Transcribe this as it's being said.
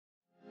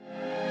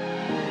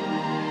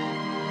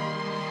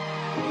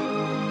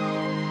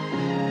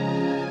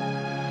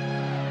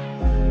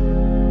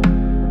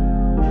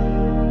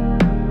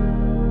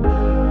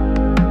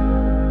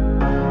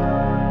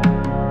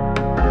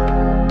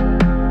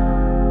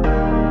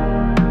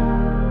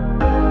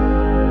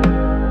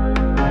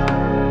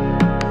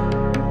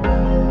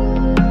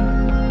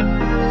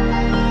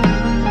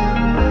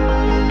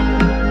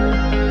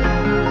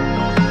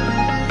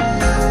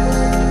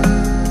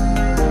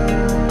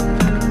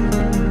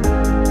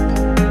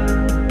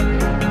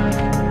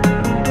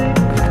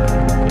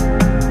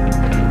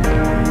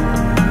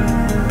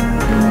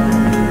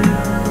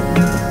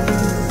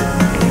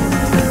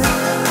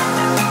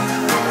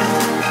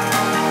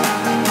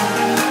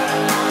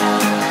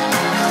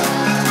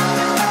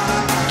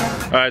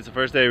Alright, so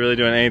first day really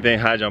doing anything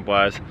high jump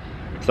wise.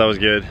 So that was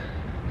good.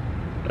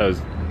 That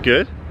was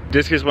good.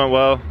 Discus went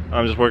well.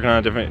 I'm just working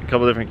on a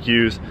couple different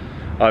cues.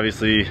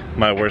 Obviously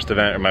my worst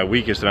event, or my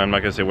weakest event, I'm not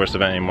gonna say worst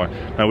event anymore.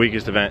 My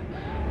weakest event,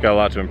 got a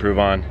lot to improve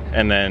on.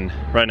 And then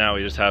right now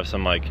we just have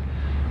some like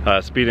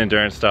speed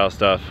endurance style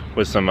stuff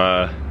with some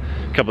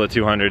couple of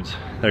 200s.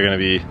 They're gonna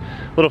be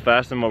a little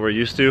faster than what we're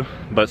used to,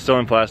 but still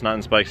in flats, not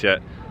in spikes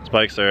yet.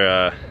 Spikes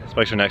are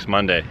next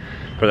Monday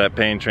for that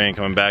pain train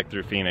coming back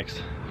through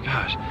Phoenix.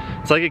 Gosh,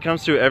 it's like it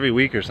comes through every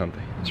week or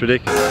something. It's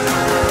ridiculous.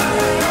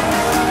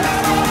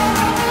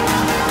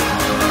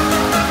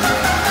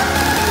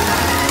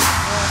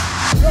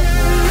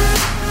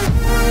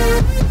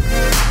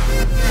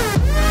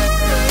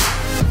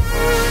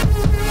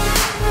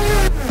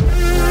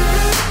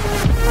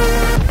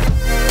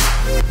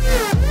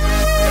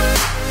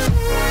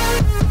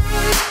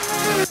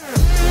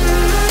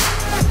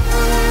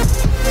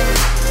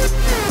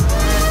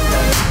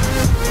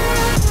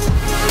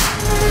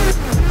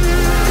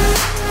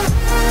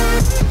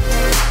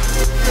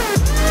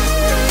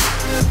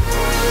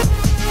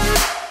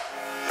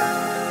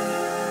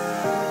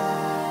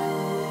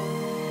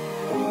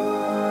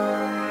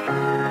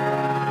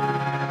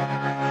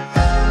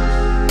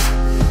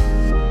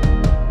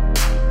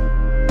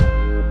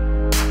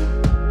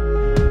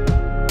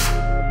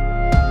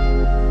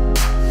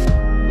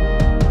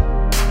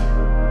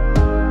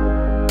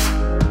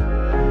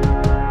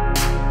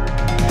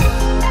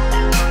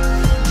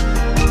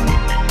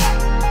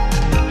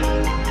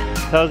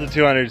 That was the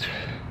 200s.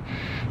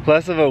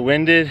 Less of a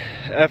winded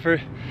effort,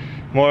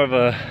 more of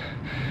a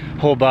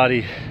whole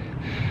body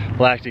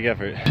lactic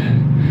effort.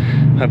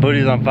 My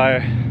booty's on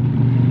fire.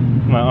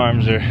 My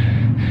arms are,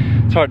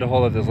 it's hard to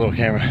hold up this little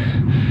camera.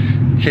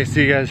 Okay,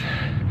 see you guys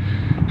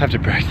after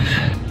practice.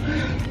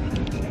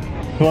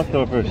 Who wants to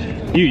go first?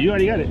 You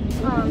already got it.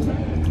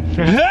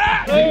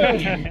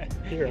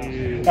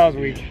 That was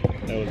weak.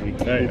 That was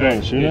weak. All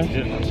right, shoot now?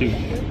 Shoot.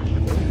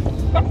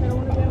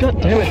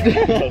 God damn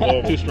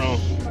it. Too strong.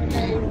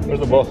 Where's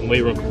the ball?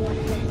 Weight room.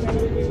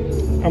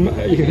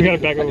 You gotta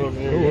back up a little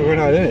bit. We're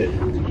not in it.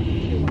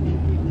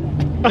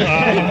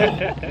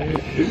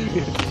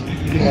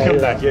 Come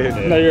back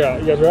in. No, you're out.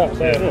 You guys are out.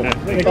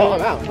 Yeah. Oh,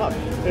 I'm out. Fuck.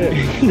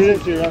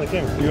 Yeah. You're on the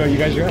camera. You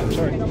guys are out. I'm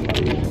sorry.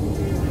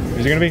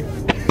 Is it gonna be?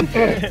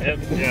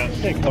 Yeah.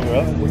 Hey, cover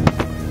up.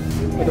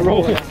 With the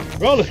roll.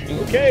 Roll it.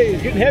 Okay,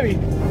 it's getting heavy.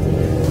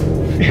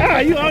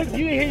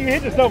 You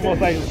hit the softball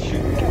cycle.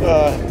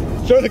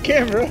 Show the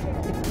camera.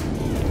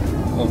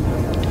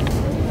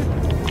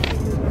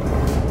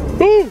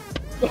 Ooh!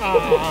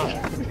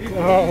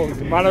 Oh,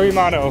 mano y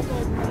mano.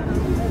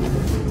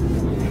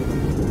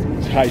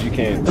 As high as you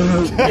can.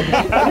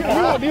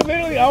 You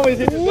literally always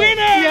hit the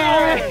winner!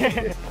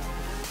 Yeah.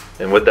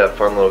 And with that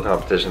fun little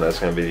competition, that's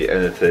going to be the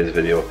end of today's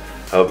video.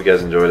 I hope you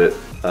guys enjoyed it.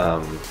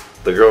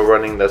 The girl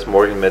running, that's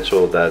Morgan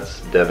Mitchell. That's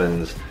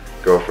Devin's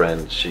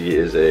girlfriend. She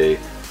is a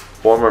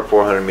former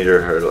 400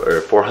 meter hurdle,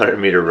 or 400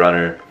 meter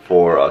runner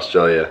for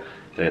Australia,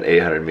 and an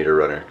 800 meter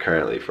runner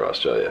currently for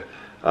Australia.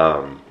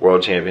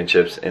 World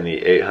championships in the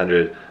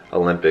 800,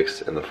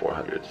 Olympics in the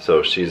 400.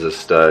 So she's a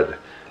stud,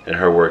 and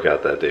her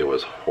workout that day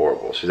was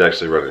horrible. She's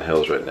actually running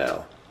hills right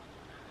now.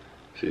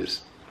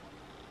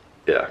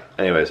 Yeah.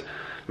 Anyways,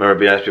 remember,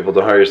 be nice people,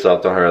 don't hurt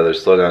yourself, don't hurt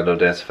others, slow down, don't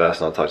dance fast,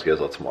 and I'll talk to you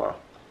guys all tomorrow.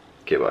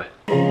 Okay,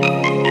 bye.